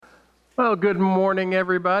Well, good morning,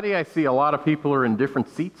 everybody. I see a lot of people are in different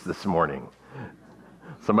seats this morning.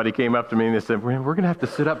 Somebody came up to me and they said, we're going to have to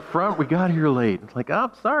sit up front. We got here late. It's like,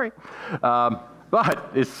 oh, sorry.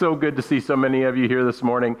 But it's so good to see so many of you here this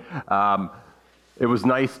morning. It was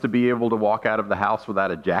nice to be able to walk out of the house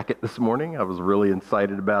without a jacket this morning. I was really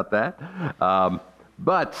excited about that.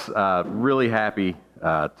 But really happy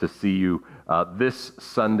to see you this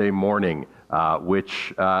Sunday morning.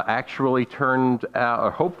 Which actually turned out,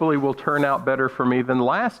 or hopefully will turn out better for me than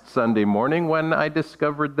last Sunday morning when I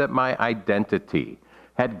discovered that my identity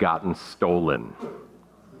had gotten stolen.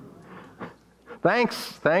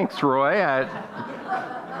 Thanks, Roy.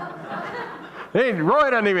 Hey, Roy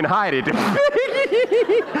doesn't even hide it.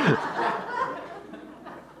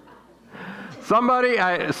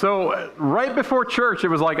 So right before church, it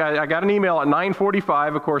was like I got an email at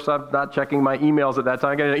 9:45. Of course, I'm not checking my emails at that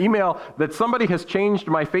time. I got an email that somebody has changed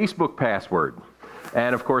my Facebook password.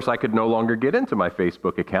 And of course, I could no longer get into my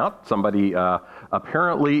Facebook account. Somebody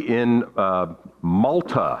apparently in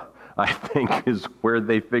Malta, I think, is where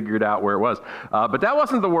they figured out where it was. But that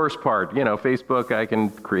wasn't the worst part. You know, Facebook, I can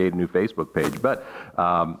create a new Facebook page. But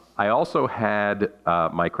I also had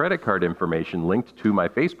my credit card information linked to my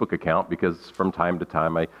Facebook account because from time to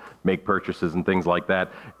time I make purchases and things like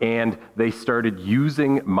that. And they started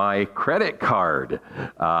using my credit card.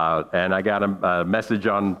 And I got a message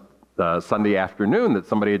on Sunday afternoon that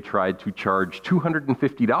somebody had tried to charge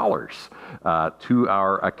 $250 to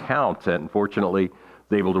our account. And fortunately,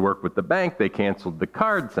 was able to work with the bank. They canceled the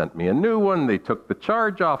card, sent me a new one. They took the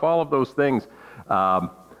charge off, all of those things.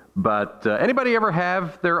 But anybody ever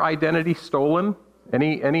have their identity stolen?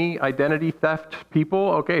 Any identity theft people?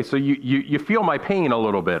 Okay, so you feel my pain a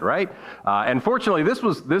little bit, right? And fortunately, this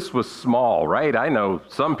was small, right? I know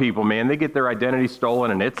some people, man, they get their identity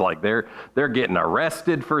stolen, and it's like they're getting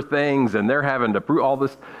arrested for things, and they're having to prove all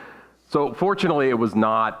this. So fortunately, it was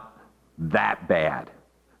not that bad.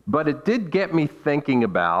 But it did get me thinking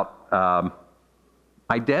about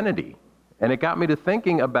identity. And it got me to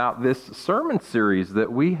thinking about this sermon series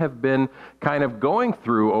that we have been kind of going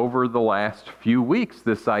through over the last few weeks,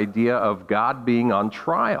 this idea of God being on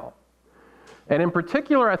trial. And in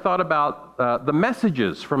particular, I thought about the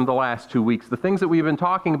messages from the last 2 weeks, the things that we've been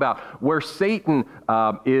talking about, where Satan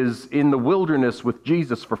is in the wilderness with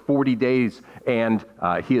Jesus for 40 days, and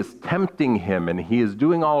he is tempting him, and he is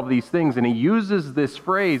doing all of these things, and he uses this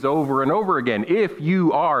phrase over and over again, if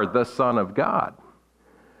you are the Son of God.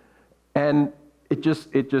 And it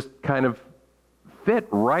just kind of fit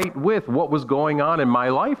right with what was going on in my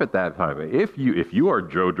life at that time. If you are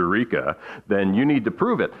Joe Dorica, then you need to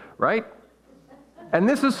prove it, right? And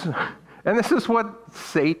this is what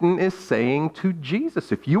Satan is saying to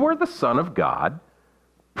Jesus. If you are the Son of God,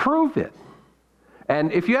 prove it.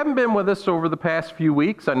 And if you haven't been with us over the past few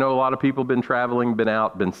weeks, I know a lot of people have been traveling, been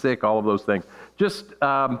out, been sick, all of those things. Just,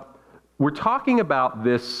 we're talking about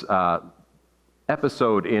this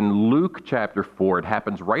episode in Luke chapter 4. It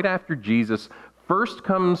happens right after Jesus first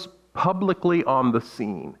comes publicly on the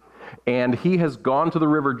scene. And he has gone to the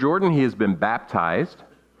River Jordan. He has been baptized.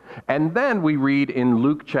 And then we read in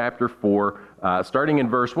Luke chapter 4, starting in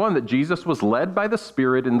verse 1, that Jesus was led by the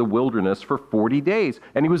Spirit in the wilderness for 40 days,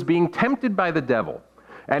 and he was being tempted by the devil.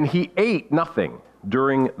 And he ate nothing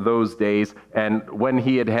during those days, and when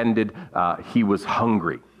he had ended, he was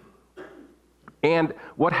hungry. And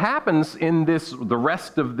what happens in the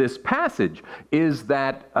rest of this passage is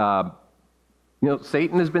that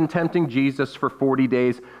Satan has been tempting Jesus for 40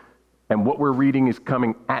 days, and what we're reading is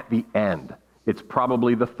coming at the end. It's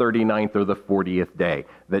probably the 39th or the 40th day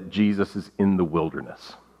that Jesus is in the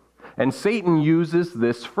wilderness. And Satan uses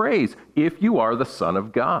this phrase, if you are the Son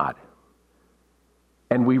of God.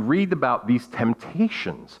 And we read about these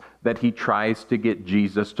temptations that he tries to get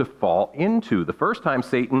Jesus to fall into. The first time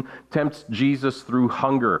Satan tempts Jesus through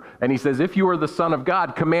hunger. And he says, if you are the Son of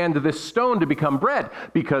God, command this stone to become bread,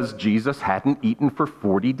 because Jesus hadn't eaten for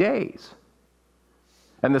 40 days.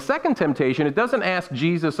 And the second temptation, it doesn't ask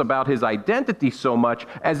Jesus about his identity so much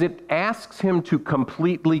as it asks him to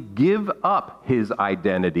completely give up his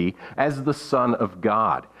identity as the Son of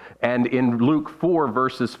God. And in Luke 4,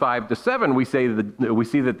 verses 5 to 7, we see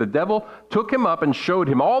that the devil took him up and showed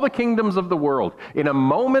him all the kingdoms of the world in a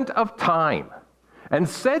moment of time, and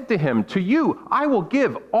said to him, to you I will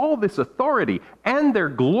give all this authority and their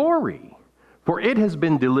glory, for it has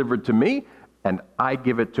been delivered to me, and I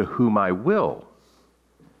give it to whom I will.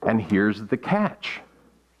 And here's the catch.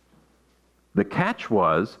 The catch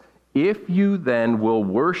was, if you then will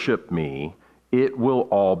worship me, it will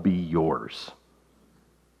all be yours.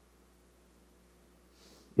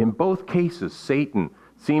 In both cases, Satan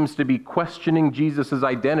seems to be questioning Jesus'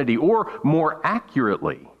 identity, or more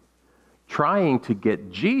accurately, trying to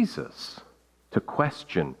get Jesus to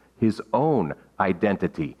question his own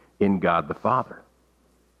identity in God the Father.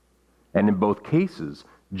 And in both cases,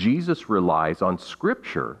 Jesus relies on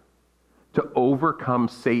Scripture to overcome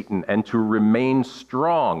Satan and to remain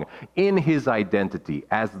strong in his identity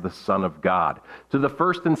as the Son of God. To the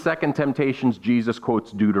first and second temptations, Jesus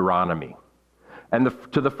quotes Deuteronomy. And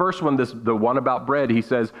to the first one, the one about bread, he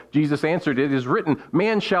says, Jesus answered, "It is written,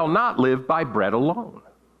 man shall not live by bread alone."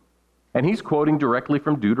 And he's quoting directly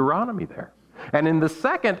from Deuteronomy there. And in the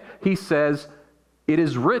second, he says, "It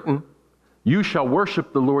is written, you shall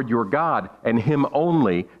worship the Lord your God, and him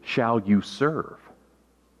only shall you serve."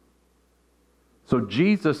 So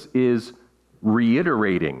Jesus is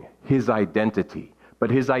reiterating his identity,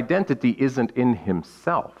 but his identity isn't in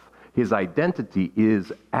himself. His identity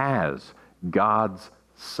is as God's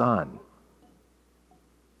Son.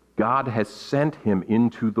 God has sent him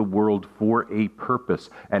into the world for a purpose,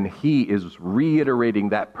 and he is reiterating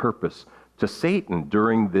that purpose to Satan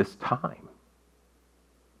during this time.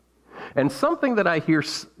 And something that I hear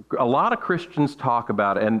a lot of Christians talk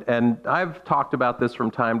about, and I've talked about this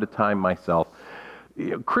from time to time myself,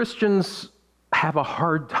 Christians have a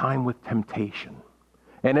hard time with temptation.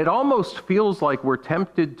 And it almost feels like we're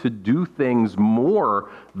tempted to do things more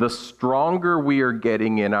the stronger we are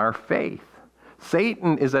getting in our faith.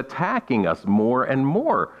 Satan is attacking us more and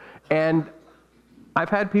more. And I've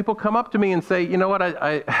had people come up to me and say, you know what,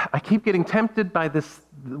 I keep getting tempted by this,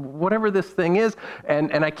 whatever this thing is,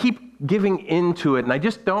 and I keep giving into it, and I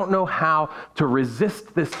just don't know how to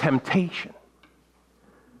resist this temptation.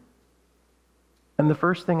 And the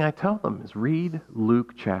first thing I tell them is read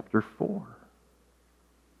Luke chapter 4.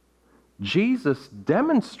 Jesus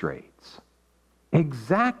demonstrates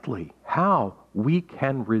exactly how we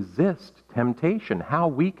can resist temptation, how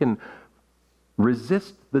we can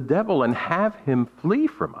resist the devil and have him flee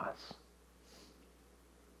from us.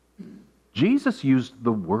 Jesus used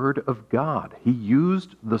the Word of God. He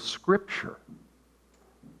used the Scripture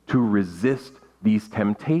to resist these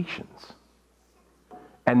temptations.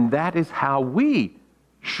 And that is how we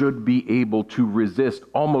should be able to resist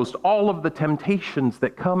almost all of the temptations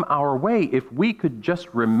that come our way if we could just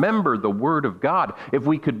remember the Word of God, if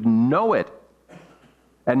we could know it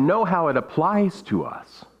and know how it applies to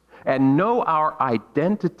us, and know our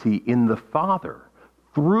identity in the Father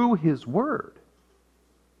through His Word,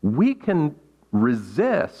 we can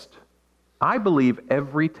resist, I believe,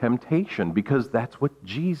 every temptation, because that's what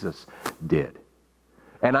Jesus did.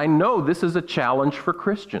 And I know this is a challenge for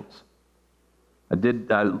Christians. I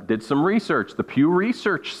did some research. The Pew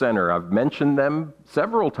Research Center, I've mentioned them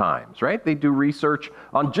several times, right? They do research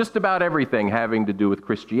on just about everything having to do with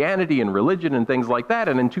Christianity and religion and things like that.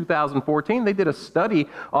 And in 2014, they did a study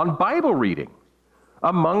on Bible reading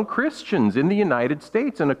among Christians in the United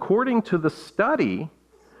States. And according to the study,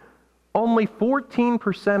 only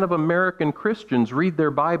 14% of American Christians read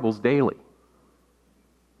their Bibles daily.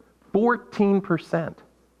 14%.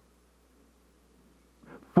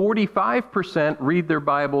 45% read their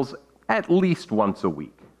Bibles at least once a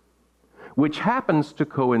week, which happens to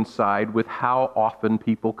coincide with how often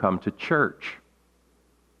people come to church.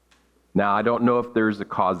 Now, I don't know if there's a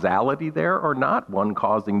causality there or not, one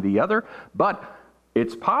causing the other, but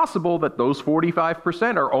it's possible that those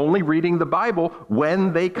 45% are only reading the Bible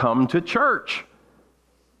when they come to church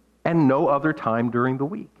and no other time during the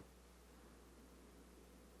week.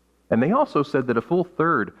 And they also said that a full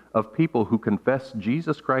third of people who confess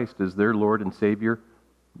Jesus Christ as their Lord and Savior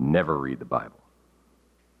never read the Bible.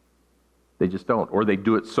 They just don't, or they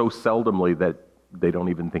do it so seldomly that they don't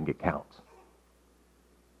even think it counts.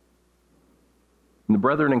 In the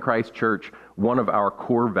Brethren in Christ Church, one of our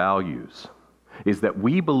core values is that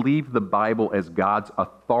we believe the Bible as God's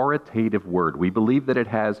authoritative word. We believe that it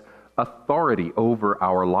has authority over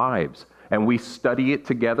our lives, and we study it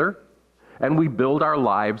together, and we build our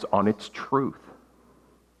lives on its truth.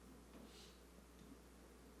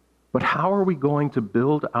 But how are we going to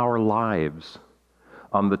build our lives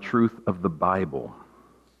on the truth of the Bible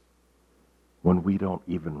when we don't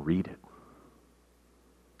even read it?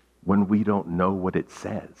 When we don't know what it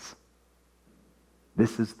says?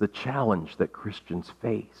 This is the challenge that Christians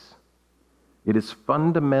face. It is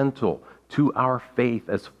fundamental to our faith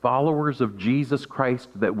as followers of Jesus Christ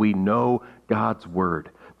that we know God's Word,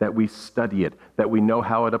 that we study it, that we know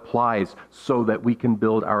how it applies so that we can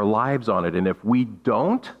build our lives on it. And if we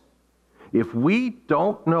don't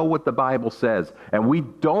know what the Bible says, and we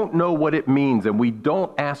don't know what it means, and we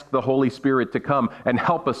don't ask the Holy Spirit to come and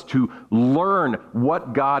help us to learn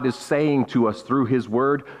what God is saying to us through His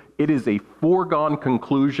Word, it is a foregone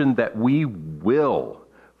conclusion that we will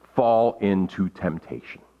fall into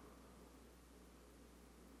temptation.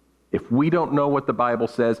 If we don't know what the Bible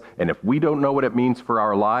says, and if we don't know what it means for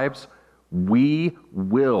our lives, we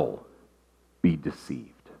will be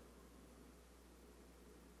deceived.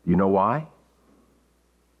 You know why?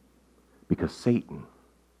 Because Satan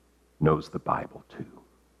knows the Bible too.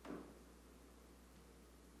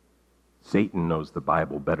 Satan knows the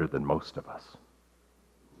Bible better than most of us,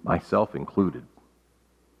 myself included.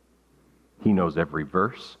 He knows every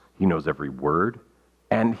verse, he knows every word,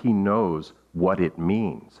 and he knows what it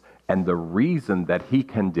means. And the reason that he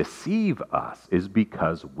can deceive us is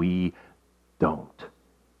because we don't.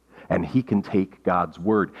 And he can take God's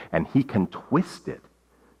word and he can twist it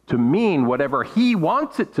to mean whatever he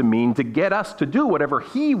wants it to mean, to get us to do whatever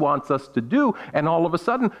he wants us to do. And all of a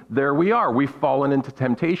sudden, there we are. We've fallen into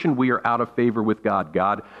temptation. We are out of favor with God.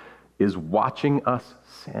 God is watching us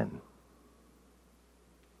sin.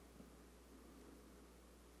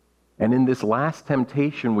 And in this last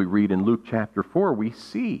temptation we read in Luke chapter 4, we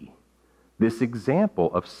see this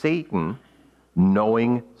example of Satan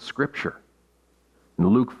knowing Scripture. In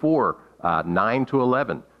Luke 4, 9 to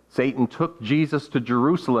 11, Satan took Jesus to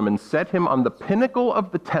Jerusalem and set him on the pinnacle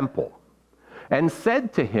of the temple and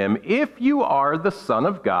said to him, "If you are the Son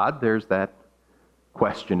of God," there's that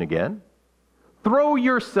question again, "throw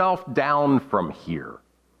yourself down from here."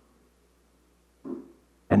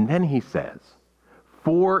 And then he says,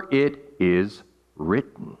 "For it is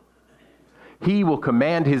written, He will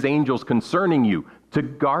command His angels concerning you to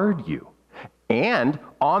guard you. And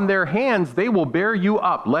on their hands they will bear you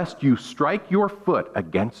up, lest you strike your foot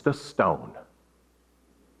against a stone."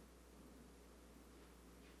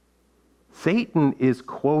 Satan is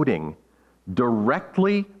quoting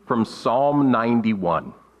directly from Psalm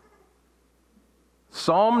 91.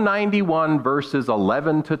 Psalm 91, verses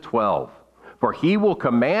 11 to 12. "For He will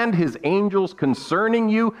command His angels concerning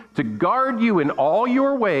you to guard you in all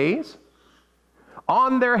your ways.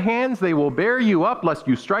 On their hands they will bear you up, lest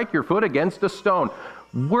you strike your foot against a stone."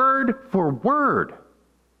 Word for word,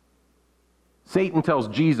 Satan tells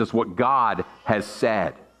Jesus what God has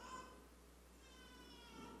said.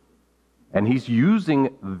 And he's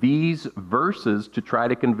using these verses to try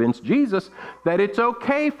to convince Jesus that it's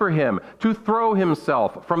okay for him to throw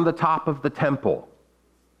himself from the top of the temple.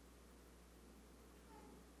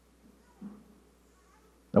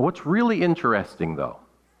 Now, what's really interesting, though,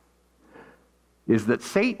 is that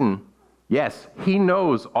Satan, yes, he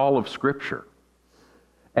knows all of Scripture.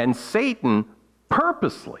 And Satan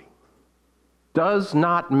purposely does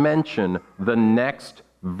not mention the next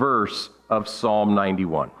verse of Psalm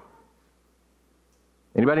 91.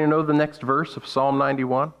 Anybody know the next verse of Psalm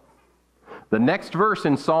 91? The next verse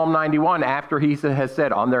in Psalm 91, after he has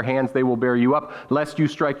said, "On their hands they will bear you up, lest you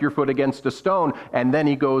strike your foot against a stone," and then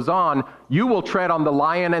he goes on, "You will tread on the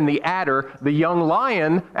lion and the adder, the young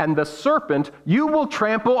lion and the serpent, you will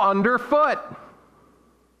trample underfoot."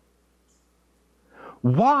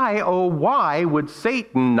 Why, oh why, would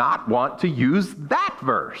Satan not want to use that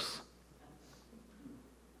verse?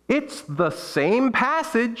 It's the same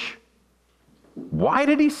passage. Why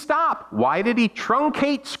did he stop? Why did he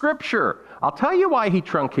truncate Scripture? I'll tell you why he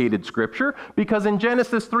truncated Scripture. Because in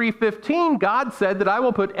Genesis 3:15, God said that "I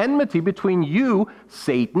will put enmity between you,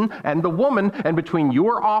 Satan, and the woman, and between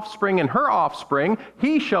your offspring and her offspring.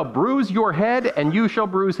 He shall bruise your head, and you shall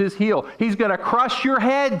bruise his heel." He's going to crush your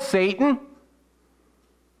head, Satan.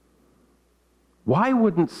 Why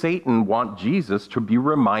wouldn't Satan want Jesus to be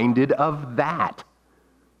reminded of that?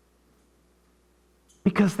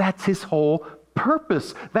 Because that's his whole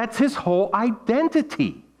purpose. That's his whole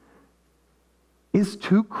identity, is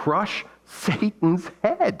to crush Satan's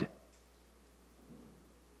head.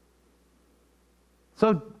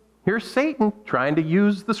 So here's Satan trying to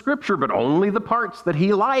use the Scripture, but only the parts that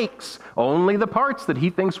he likes, only the parts that he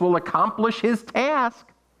thinks will accomplish his task.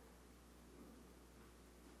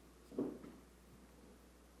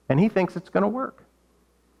 And he thinks it's going to work.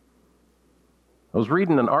 I was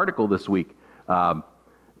reading an article this week.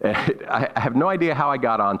 I have no idea how I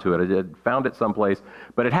got onto it. I found it someplace,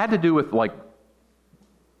 but it had to do with like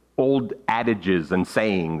old adages and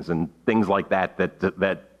sayings and things like that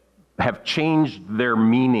have changed their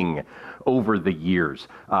meaning over the years.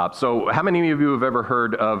 So how many of you have ever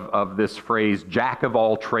heard of this phrase, "Jack of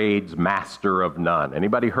all trades, master of none"?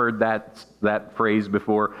 Anybody heard that phrase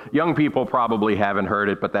before? Young people probably haven't heard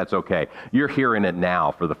it, but that's okay. You're hearing it now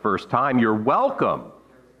for the first time. You're welcome.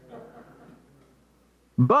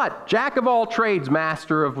 But Jack of all trades,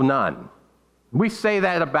 master of none. We say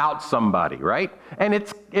that about somebody, right? And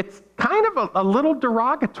it's kind of a little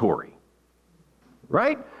derogatory,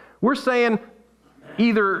 right? We're saying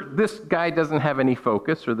either this guy doesn't have any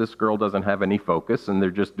focus or this girl doesn't have any focus and they're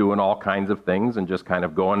just doing all kinds of things and just kind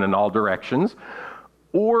of going in all directions.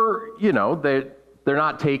 Or, they're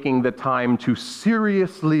not taking the time to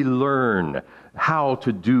seriously learn how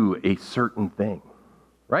to do a certain thing,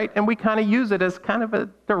 right? And we kind of use it as kind of a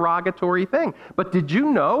derogatory thing. But did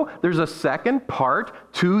you know there's a second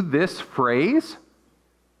part to this phrase?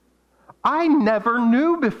 I never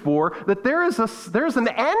knew before that there's an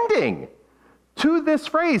ending to this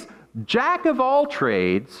phrase. Jack of all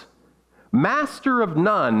trades, master of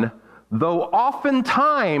none, though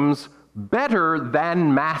oftentimes better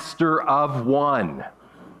than master of one.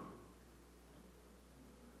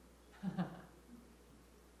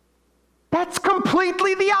 That's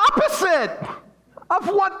completely the opposite of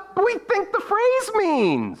what we think the phrase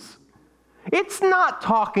means. It's not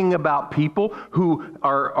talking about people who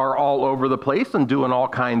are all over the place and doing all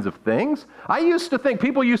kinds of things. I used to think,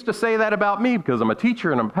 people used to say that about me because I'm a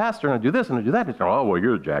teacher and I'm a pastor and I do this and I do that. And oh, well,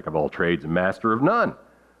 you're a jack of all trades and master of none.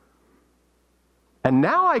 And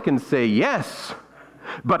now I can say yes,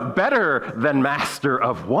 but better than master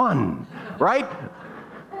of one, right?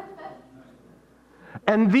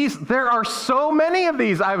 And there are so many of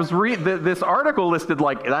these. I was reading this article listed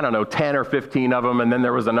 10 or 15 of them, and then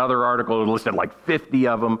there was another article that listed 50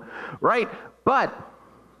 of them, right? But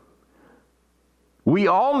we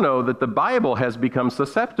all know that the Bible has become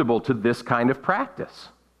susceptible to this kind of practice.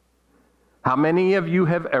 How many of you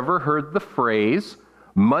have ever heard the phrase,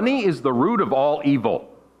 money is the root of all evil?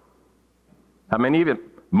 How many of you?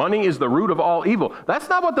 Money is the root of all evil. That's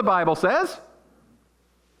not what the Bible says.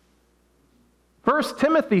 1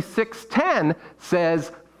 Timothy 6:10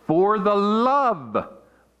 says, for the love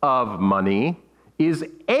of money is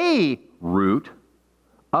a root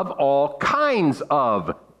of all kinds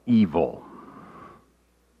of evil.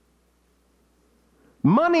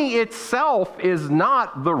 Money itself is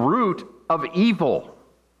not the root of evil.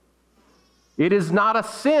 It is not a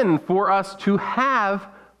sin for us to have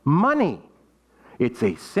money. It's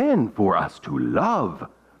a sin for us to love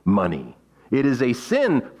money. It is a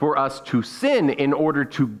sin for us to sin in order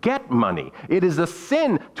to get money. It is a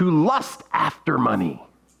sin to lust after money.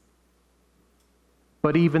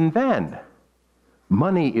 But even then,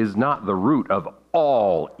 money is not the root of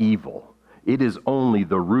all evil. It is only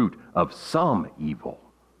the root of some evil.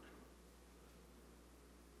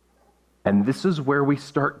 And this is where we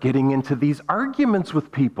start getting into these arguments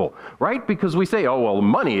with people, right? Because we say, oh, well,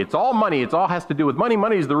 money, it's all money. It all has to do with money.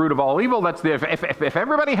 Money is the root of all evil. If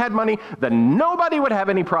everybody had money, then nobody would have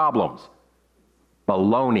any problems.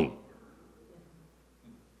 Baloney.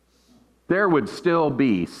 There would still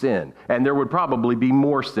be sin, and there would probably be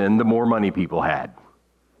more sin the more money people had.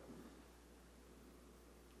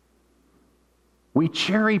 We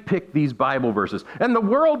cherry pick these Bible verses, and the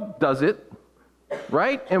world does it.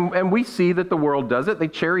 Right? And we see that the world does it. They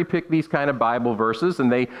cherry pick these kind of Bible verses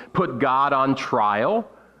and they put God on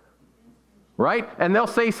trial. Right? And they'll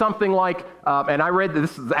say something like, and I read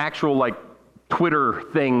this is the actual Twitter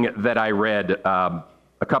thing that I read a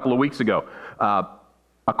couple of weeks ago.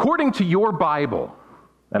 According to your Bible,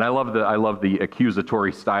 and I love the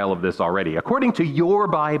accusatory style of this already. According to your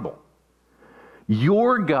Bible,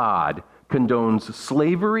 your God condones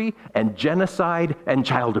slavery and genocide and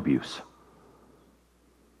child abuse.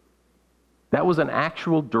 That was an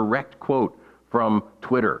actual direct quote from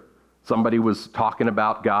Twitter. Somebody was talking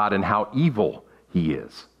about God and how evil he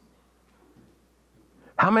is.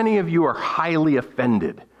 How many of you are highly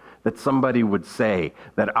offended that somebody would say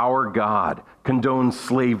that our God condones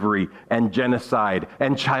slavery and genocide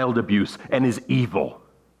and child abuse and is evil?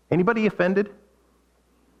 Anybody offended?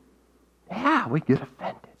 Yeah, we get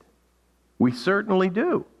offended. We certainly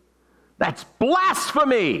do. That's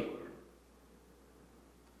blasphemy!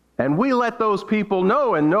 And we let those people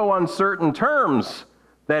know in no uncertain terms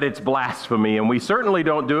that it's blasphemy, and we certainly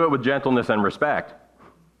don't do it with gentleness and respect,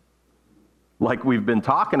 like we've been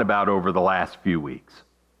talking about over the last few weeks.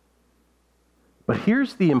 But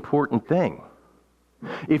here's the important thing.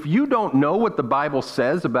 If you don't know what the Bible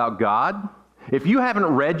says about God, if you haven't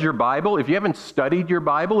read your Bible, if you haven't studied your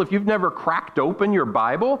Bible, if you've never cracked open your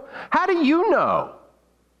Bible, how do you know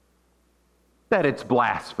that it's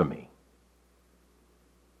blasphemy?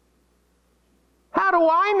 How do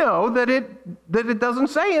I know that it doesn't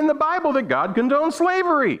say in the Bible that God condones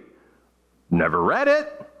slavery? Never read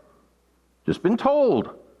it. Just been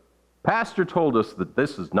told. Pastor told us that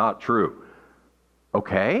this is not true.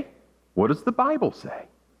 Okay, what does the Bible say?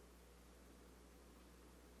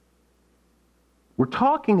 We're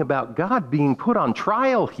talking about God being put on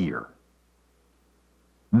trial here.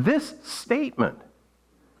 This statement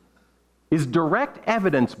is direct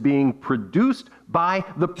evidence being produced by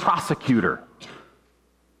the prosecutor,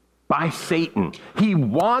 by Satan. He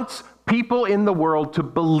wants people in the world to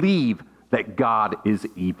believe that God is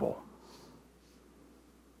evil.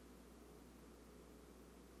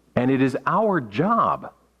 And it is our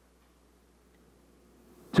job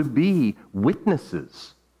to be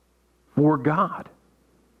witnesses for God.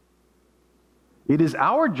 It is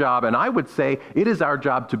our job, and I would say it is our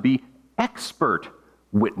job to be expert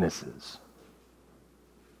witnesses.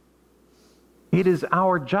 It is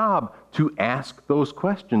our job to ask those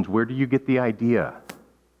questions. Where do you get the idea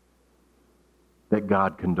that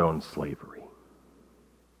God condones slavery?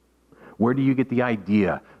 Where do you get the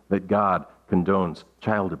idea that God condones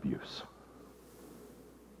child abuse?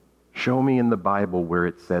 Show me in the Bible where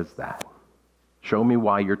it says that. Show me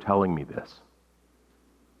why you're telling me this.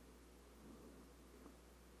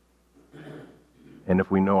 And if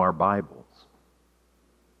we know our Bibles,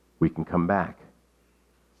 we can come back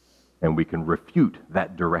and we can refute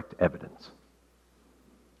that direct evidence.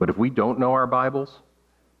 But if we don't know our Bibles,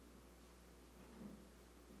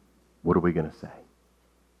 what are we going to say?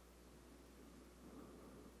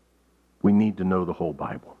 We need to know the whole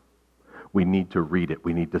Bible. We need to read it.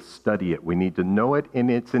 We need to study it. We need to know it in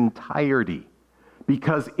its entirety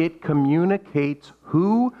because it communicates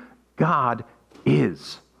who God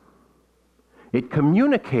is. It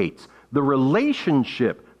communicates the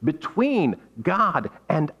relationship between God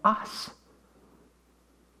and us.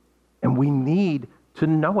 And we need to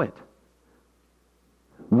know it.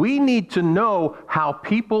 We need to know how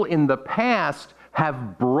people in the past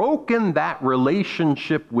have broken that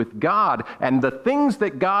relationship with God and the things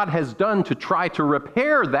that God has done to try to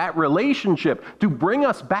repair that relationship, to bring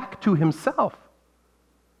us back to Himself.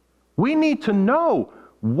 We need to know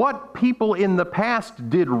what people in the past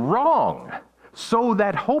did wrong so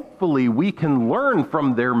that hopefully we can learn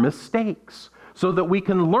from their mistakes, so that we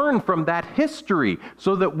can learn from that history,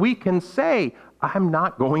 so that we can say, I'm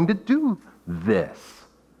not going to do this.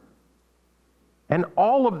 And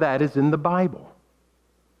all of that is in the Bible.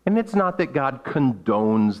 And it's not that God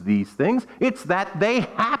condones these things, it's that they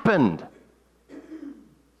happened.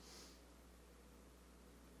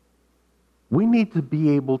 We need to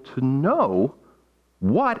be able to know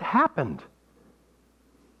what happened.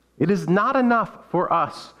 It is not enough for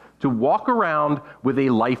us to walk around with a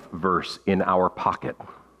life verse in our pocket.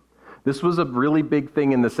 This was a really big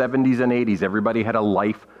thing in the 70s and 80s. Everybody had a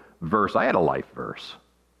life verse. I had a life verse.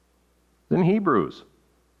 It's in Hebrews.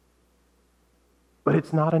 But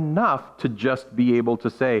it's not enough to just be able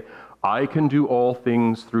to say, I can do all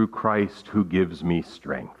things through Christ who gives me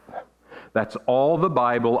strength. That's all the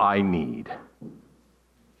Bible I need.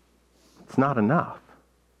 It's not enough.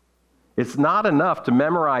 It's not enough to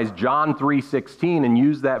memorize John 3:16 and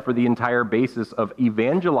use that for the entire basis of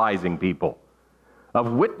evangelizing people,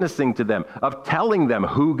 of witnessing to them, of telling them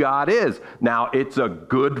who God is. Now, it's a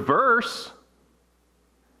good verse.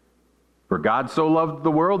 For God so loved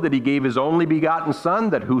the world that He gave His only begotten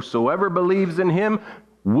Son, that whosoever believes in Him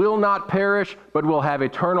will not perish, but will have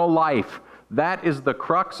eternal life. That is the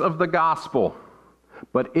crux of the gospel.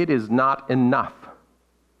 But it is not enough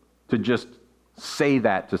to just say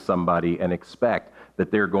that to somebody and expect that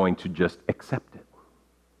they're going to just accept it.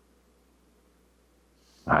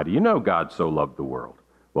 How do you know God so loved the world?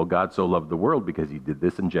 Well, God so loved the world because He did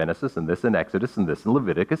this in Genesis, and this in Exodus, and this in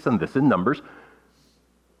Leviticus, and this in Numbers.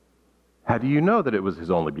 How do you know that it was His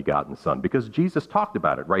only begotten Son? Because Jesus talked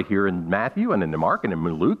about it right here in Matthew, and in Mark, and in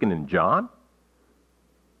Luke, and in John.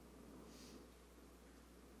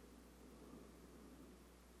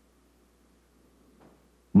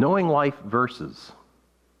 Knowing life verses,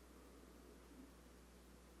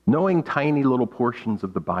 knowing tiny little portions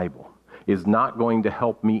of the Bible is not going to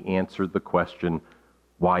help me answer the question,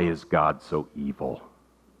 why is God so evil?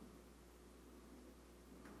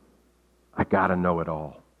 I got to know it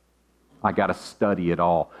all. I got to study it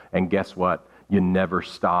all. And guess what? You never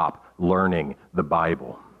stop learning the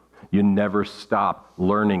Bible. You never stop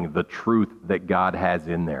learning the truth that God has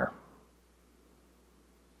in there.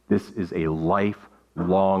 This is a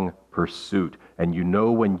lifelong pursuit. And you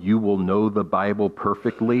know when you will know the Bible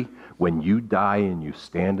perfectly? When you die and you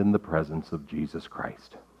stand in the presence of Jesus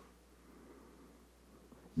Christ.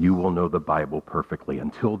 You will know the Bible perfectly.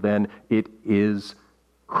 Until then, it is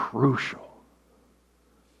crucial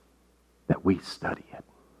that we study it.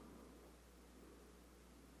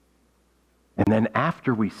 And then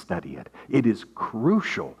after we study it, it is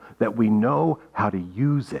crucial that we know how to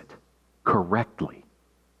use it correctly.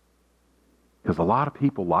 Because a lot of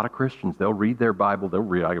people, a lot of Christians, they'll read their Bible,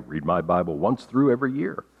 I read my Bible once through every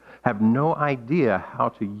year, have no idea how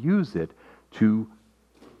to use it to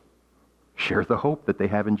share the hope that they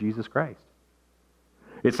have in Jesus Christ.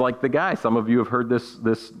 It's like the guy, some of you have heard this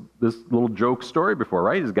little joke story before,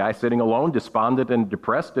 right? This guy sitting alone, despondent and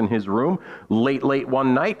depressed in his room late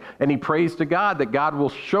one night, and he prays to God that God will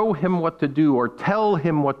show him what to do or tell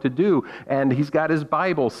him what to do. And he's got his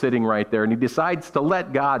Bible sitting right there, and he decides to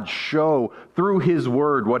let God show through his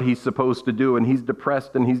word what he's supposed to do. And he's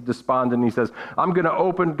depressed and he's despondent. And he says, I'm going to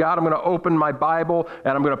open my Bible,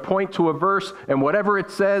 and I'm going to point to a verse, and whatever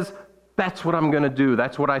it says, that's what I'm going to do.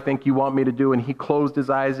 That's what I think you want me to do. And he closed his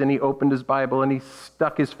eyes and he opened his Bible and he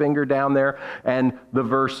stuck his finger down there. And the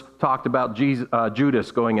verse talked about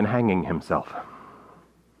Judas going and hanging himself.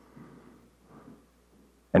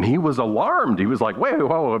 And he was alarmed. He was like,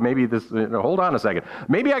 whoa, maybe this, hold on a second.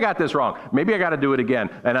 Maybe I got this wrong. Maybe I got to do it again.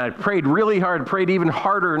 And I prayed really hard, prayed even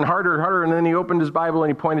harder and harder and harder. And then he opened his Bible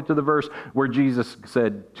and he pointed to the verse where Jesus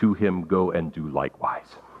said to him, go and do likewise.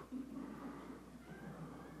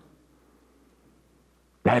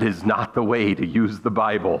 That is not the way to use the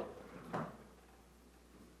Bible.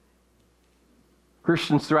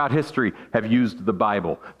 Christians throughout history have used the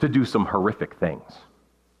Bible to do some horrific things.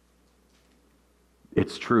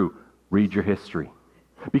 It's true. Read your history.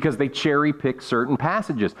 Because they cherry pick certain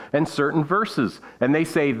passages and certain verses, and they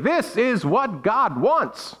say, this is what God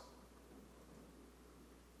wants.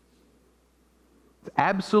 It's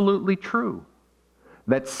absolutely true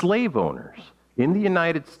that slave owners in the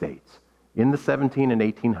United States in the 17 and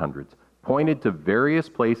 1800s pointed to various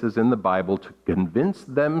places in the Bible to convince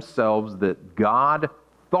themselves that God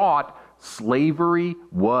thought slavery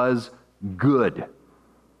was good,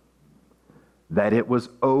 that it was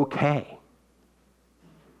okay.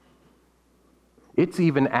 It's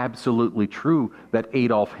even absolutely true that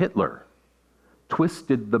Adolf Hitler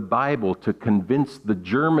twisted the Bible to convince the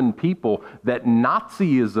German people that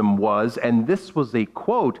Nazism was, and this was a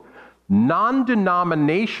quote,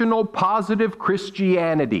 non-denominational positive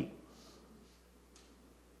Christianity.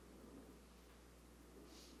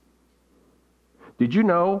 Did you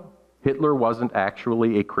know Hitler wasn't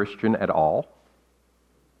actually a Christian at all?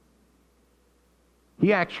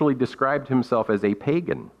 He actually described himself as a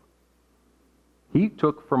pagan. He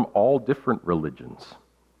took from all different religions,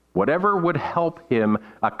 whatever would help him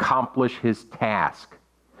accomplish his task.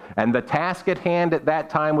 And the task at hand at that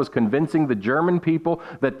time was convincing the German people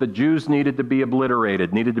that the Jews needed to be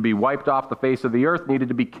obliterated, needed to be wiped off the face of the earth, needed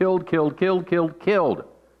to be killed.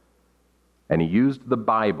 And he used the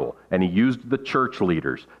Bible, and he used the church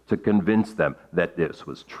leaders to convince them that this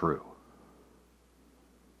was true.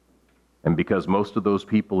 And because most of those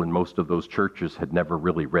people in most of those churches had never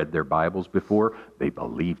really read their Bibles before, they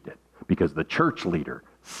believed it because the church leader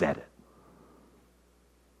said it.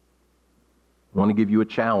 I want to give you a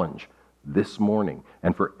challenge this morning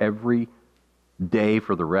and for every day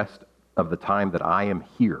for the rest of the time that I am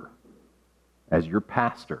here as your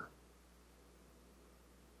pastor.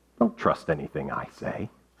 Don't trust anything I say.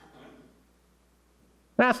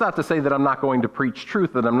 That's not to say that I'm not going to preach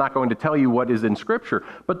truth, that I'm not going to tell you what is in Scripture,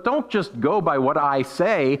 but don't just go by what I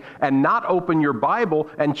say and not open your Bible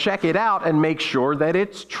and check it out and make sure that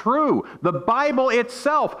it's true. The Bible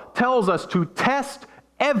itself tells us to test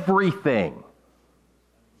everything.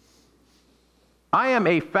 I am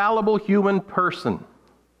a fallible human person.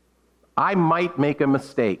 I might make a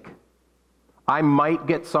mistake. I might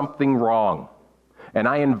get something wrong. And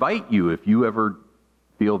I invite you, if you ever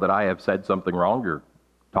feel that I have said something wrong or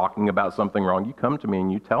talking about something wrong, you come to me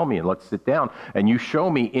and you tell me, and let's sit down and you show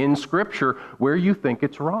me in Scripture where you think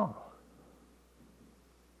it's wrong.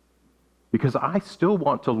 Because I still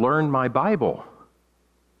want to learn my Bible.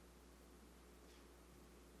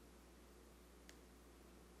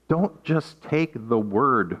 Don't just take the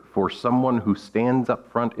word for someone who stands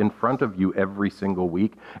up front in front of you every single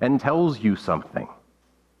week and tells you something.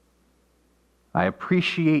 I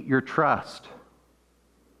appreciate your trust.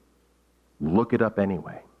 Look it up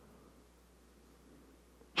anyway.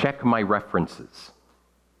 Check my references,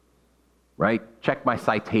 right? Check my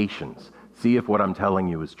citations. See if what I'm telling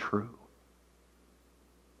you is true.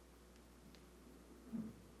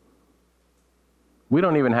 We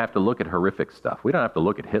don't even have to look at horrific stuff. We don't have to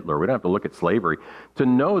look at Hitler. We don't have to look at slavery to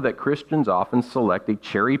know that Christians often select a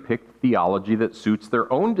cherry-picked theology that suits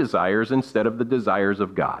their own desires instead of the desires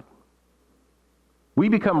of God. We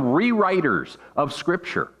become rewriters of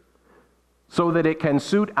Scripture so that it can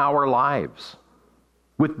suit our lives,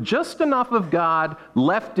 with just enough of God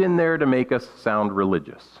left in there to make us sound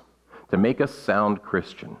religious, to make us sound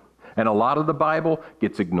Christian. And a lot of the Bible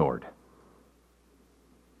gets ignored.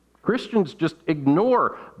 Christians just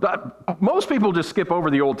ignore, most people just skip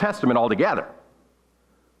over the Old Testament altogether.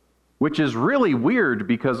 which is really weird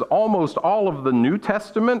because almost all of the New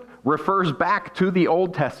Testament refers back to the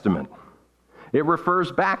Old Testament. It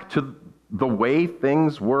refers back to the way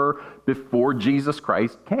things were before Jesus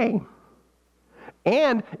Christ came.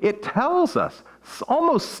 And it tells us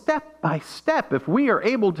almost step by step, if we are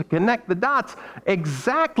able to connect the dots,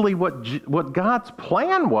 exactly what God's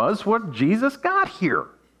plan was when Jesus got here.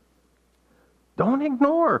 Don't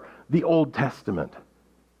ignore the Old Testament.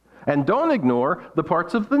 And don't ignore the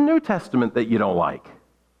parts of the New Testament that you don't like.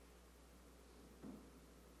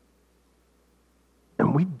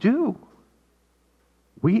 And we do.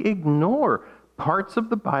 We ignore parts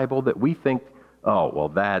of the Bible that we think, oh, well,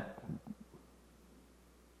 that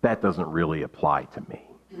doesn't really apply to me.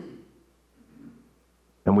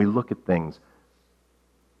 And we look at things.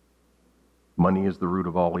 Money is the root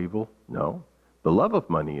of all evil? No. The love of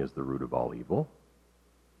money is the root of all evil.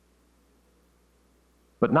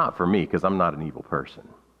 But not for me, because I'm not an evil person.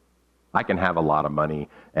 I can have a lot of money,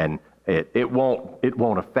 and it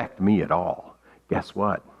won't affect me at all. Guess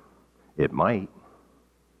what? It might.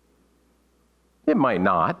 It might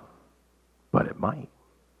not, but it might.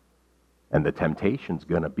 And the temptation's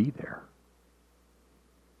going to be there.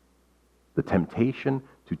 The temptation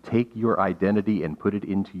to take your identity and put it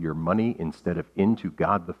into your money instead of into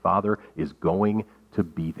God the Father is going to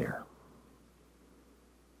be there.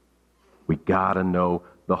 We got to know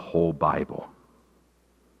the whole Bible.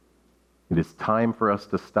 It is time for us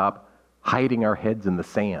to stop hiding our heads in the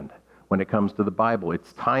sand when it comes to the Bible.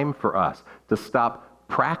 It's time for us to stop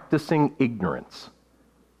practicing ignorance.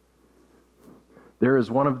 There is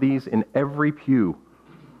one of these in every pew,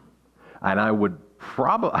 and I would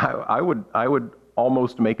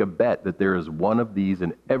almost make a bet that there is one of these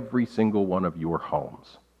in every single one of your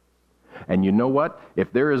homes. And you know what?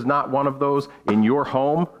 If there is not one of those in your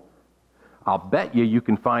home, I'll bet you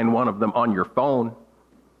can find one of them on your phone.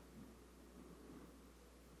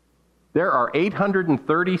 There are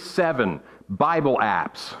 837 Bible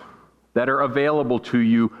apps that are available to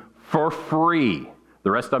you for free. The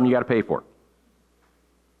rest of them you got to pay for.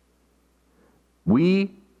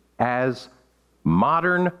 We, as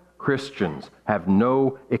modern Christians, have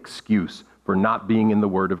no excuse for not being in the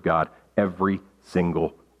Word of God every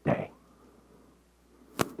single day.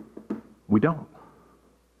 We don't.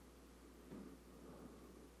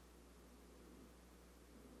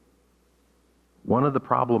 One of the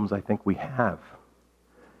problems I think we have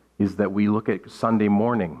is that we look at Sunday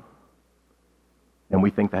morning and we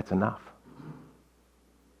think that's enough.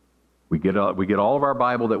 We get all of our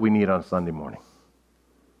Bible that we need on Sunday morning.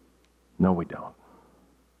 No, we don't.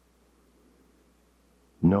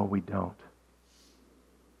 No, we don't.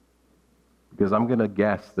 Because I'm going to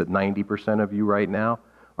guess that 90% of you right now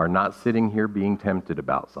are not sitting here being tempted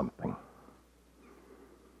about something.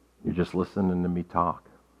 You're just listening to me talk.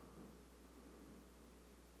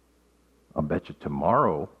 I'll bet you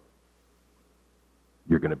tomorrow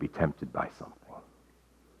you're going to be tempted by something.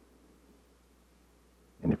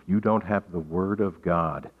 And if you don't have the Word of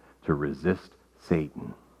God to resist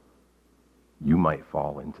Satan, you might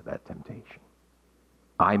fall into that temptation.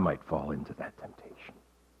 I might fall into that temptation.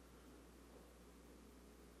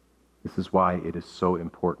 This is why it is so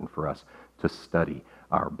important for us to study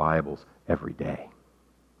our Bibles every day.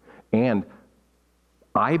 And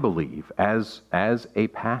I believe, as a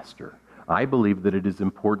pastor, I believe that it is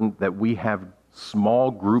important that we have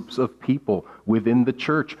small groups of people within the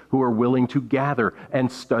church who are willing to gather and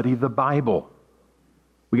study the Bible.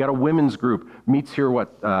 We got a women's group, meets here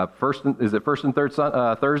first and third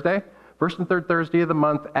Thursday? First and third Thursday of the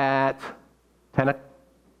month at 10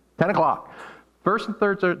 o'clock. First and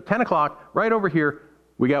third, 10 o'clock, right over here,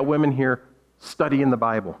 we got women here studying the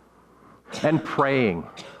Bible and praying.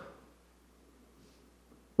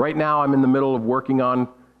 Right now I'm in the middle of working on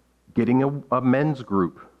getting a men's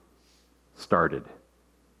group started.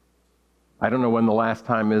 I don't know when the last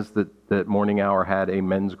time is that Morning Hour had a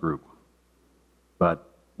men's group, but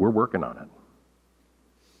we're working on it.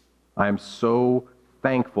 I am so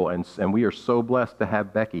thankful, and we are so blessed to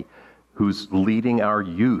have Becky, who's leading our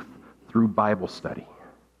youth through Bible study.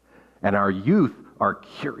 And our youth are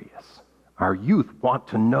curious. Our youth want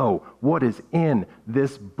to know what is in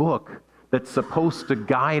this book that's supposed to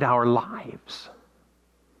guide our lives.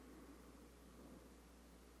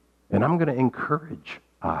 And I'm going to encourage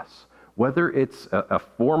us, whether it's a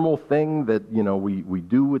formal thing that we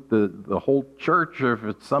do with the whole church, or if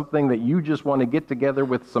it's something that you just want to get together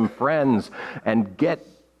with some friends and get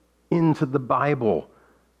into the Bible.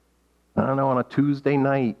 I don't know, on a Tuesday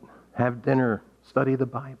night, have dinner, study the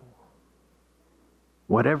Bible.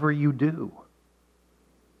 Whatever you do,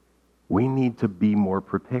 we need to be more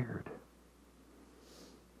prepared.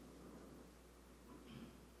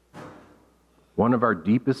 One of our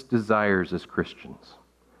deepest desires as Christians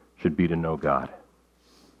should be to know God.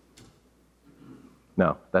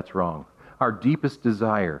 No, that's wrong. Our deepest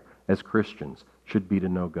desire as Christians should be to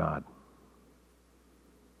know God.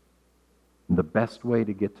 And the best way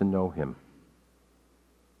to get to know Him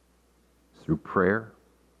is through prayer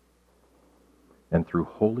and through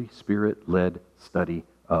Holy Spirit-led study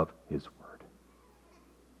of His Word.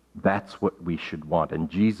 That's what we should want. And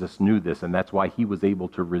Jesus knew this, and that's why He was able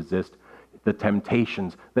to resist the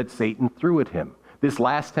temptations that Satan threw at Him. This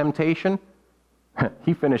last temptation,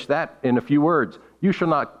 He finished that in a few words. You shall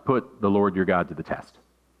not put the Lord your God to the test.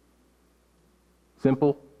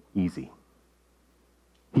 Simple, easy.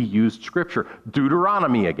 He used Scripture.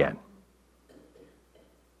 Deuteronomy again.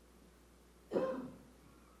 Do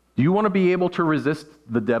you want to be able to resist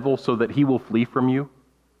the devil so that he will flee from you?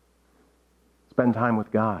 Spend time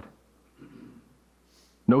with God.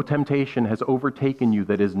 No temptation has overtaken you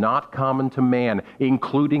that is not common to man,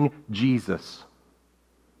 including Jesus.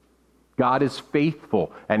 God is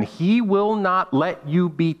faithful, and He will not let you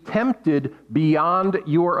be tempted beyond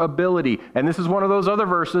your ability. And this is one of those other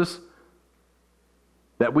verses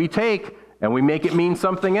that we take and we make it mean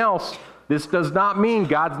something else. This does not mean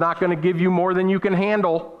God's not going to give you more than you can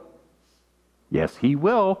handle. Yes, He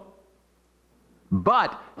will.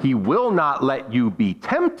 But He will not let you be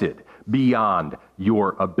tempted beyond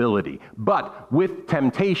your ability. But with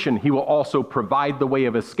temptation, He will also provide the way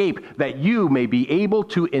of escape that you may be able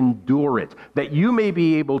to endure it, that you may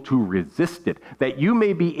be able to resist it, that you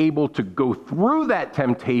may be able to go through that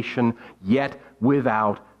temptation yet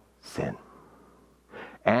without sin.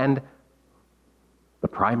 And the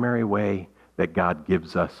primary way that God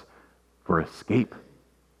gives us for escape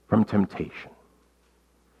from temptation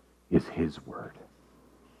is His Word.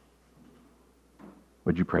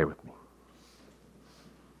 Would you pray with me?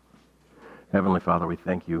 Heavenly Father, we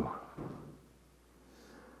thank You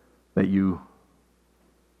that You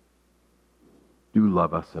do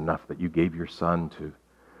love us enough that You gave Your Son to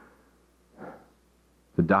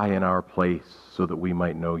die in our place so that we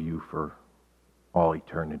might know You for all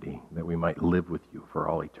eternity, that we might live with You for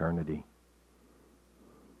all eternity.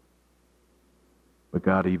 But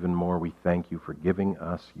God, even more, we thank You for giving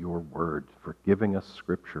us Your Word, for giving us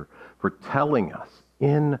Scripture, for telling us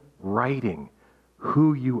in writing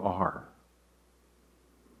who You are,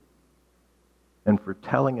 and for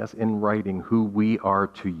telling us in writing who we are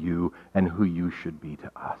to You and who You should be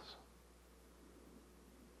to us.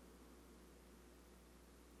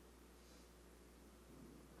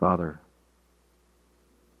 Father,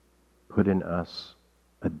 put in us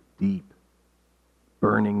a deep,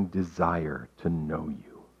 burning desire to know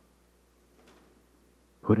You.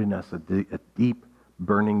 Put in us a deep,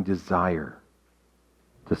 burning desire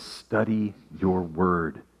to study Your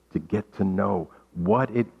Word, to get to know what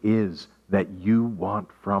it is that You want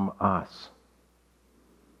from us.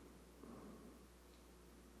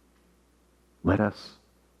 Let us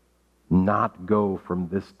not go from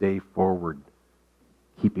this day forward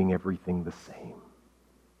keeping everything the same.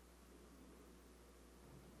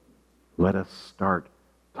 Let us start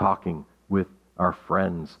talking with our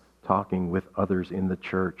friends, talking with others in the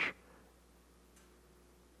church,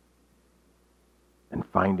 and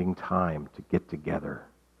finding time to get together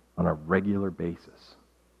on a regular basis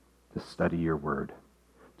to study Your Word,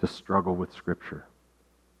 to struggle with Scripture,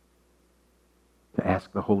 to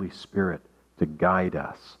ask the Holy Spirit to guide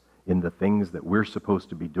us in the things that we're supposed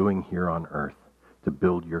to be doing here on earth to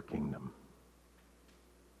build Your kingdom.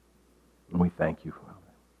 And we thank You, Father.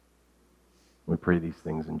 We pray these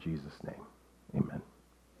things in Jesus' name. Amen.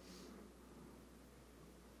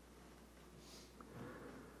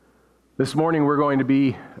 This morning we're going to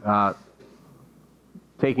be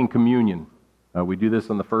taking communion. We do this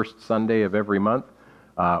on the first Sunday of every month.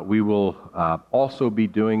 We will also be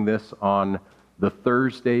doing this on the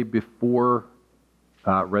Thursday before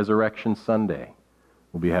Resurrection Sunday.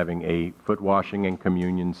 We'll be having a foot washing and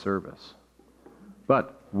communion service.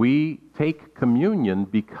 But we take communion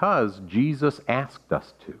because Jesus asked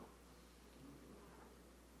us to.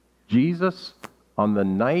 Jesus, on the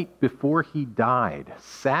night before He died,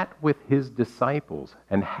 sat with His disciples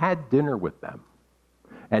and had dinner with them.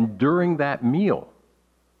 And during that meal,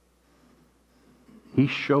 He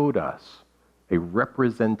showed us a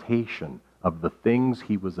representation of the things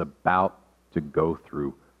He was about to go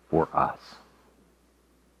through for us.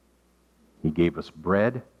 He gave us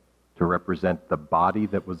bread to represent the body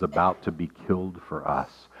that was about to be killed for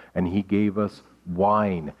us. And He gave us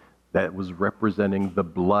wine that was representing the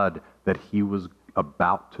blood that He was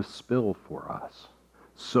about to spill for us,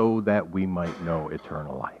 so that we might know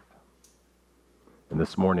eternal life. And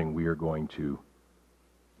this morning we are going to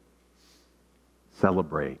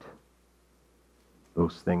celebrate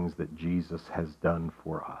those things that Jesus has done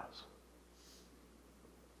for us.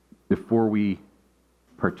 Before we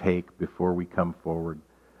partake, before we come forward,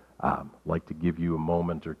 I'd like to give you a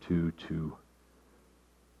moment or two to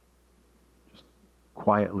just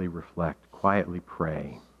quietly reflect, quietly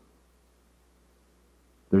pray.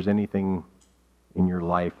 If there's anything in your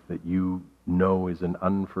life that you know is an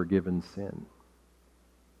unforgiven sin,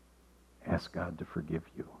 ask God to forgive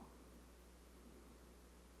you.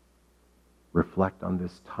 Reflect on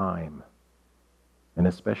this time, and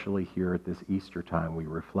especially here at this Easter time, we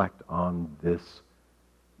reflect on this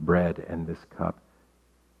bread and this cup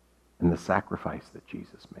and the sacrifice that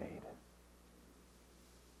Jesus made.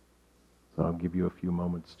 So I'll give you a few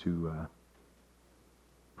moments to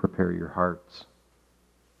prepare your hearts.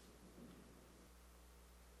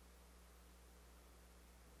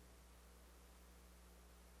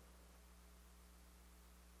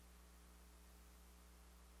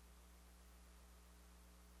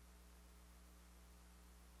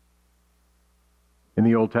 In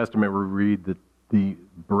the Old Testament, we read that the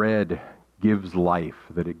bread gives life,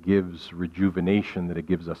 that it gives rejuvenation, that it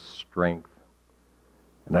gives us strength.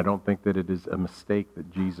 And I don't think that it is a mistake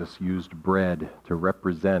that Jesus used bread to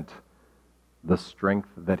represent the strength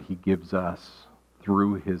that he gives us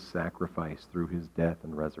through his sacrifice, through his death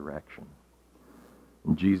and resurrection.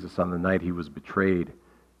 And Jesus, on the night he was betrayed,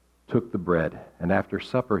 took the bread, and after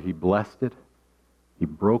supper he blessed it, he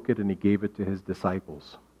broke it, and he gave it to his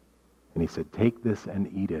disciples. And he said, "Take this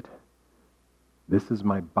and eat it. This is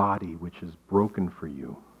my body, which is broken for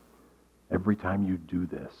you. Every time you do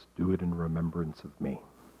this, do it in remembrance of me."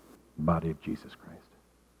 The body of Jesus Christ.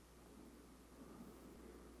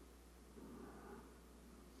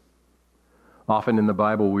 Often in the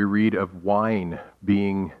Bible, we read of wine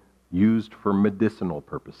being used for medicinal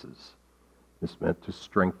purposes. It's meant to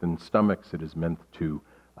strengthen stomachs. It is meant to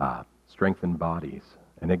strengthen bodies.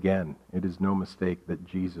 And again, it is no mistake that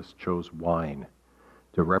Jesus chose wine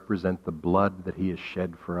to represent the blood that he has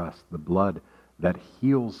shed for us, the blood that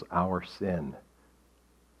heals our sin,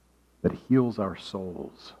 that heals our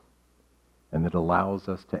souls, and that allows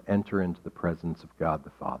us to enter into the presence of God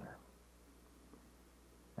the Father.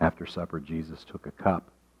 After supper, Jesus took a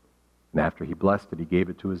cup, and after he blessed it, he gave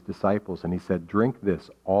it to his disciples, and he said, "Drink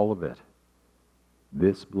this, all of it.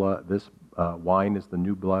 This wine is the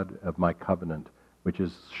new blood of my covenant, which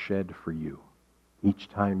is shed for you. Each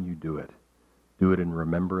time you do it in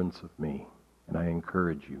remembrance of me." And I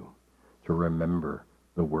encourage you to remember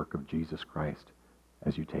the work of Jesus Christ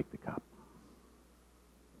as you take the cup.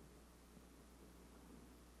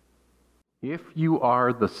 If you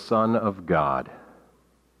are the Son of God,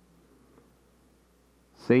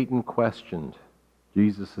 Satan questioned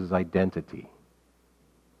Jesus' identity.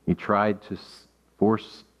 He tried to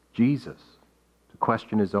force Jesus to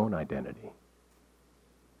question his own identity.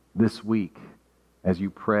 This week, as you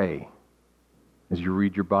pray, as you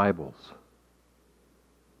read your Bibles,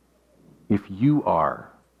 if you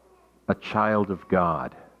are a child of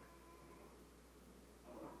God,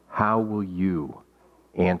 how will you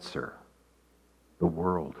answer the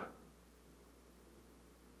world?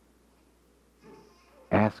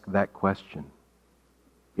 Ask that question.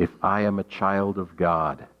 If I am a child of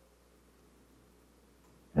God,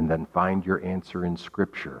 and then find your answer in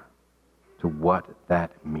Scripture to what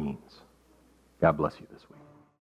that means. God bless you this week.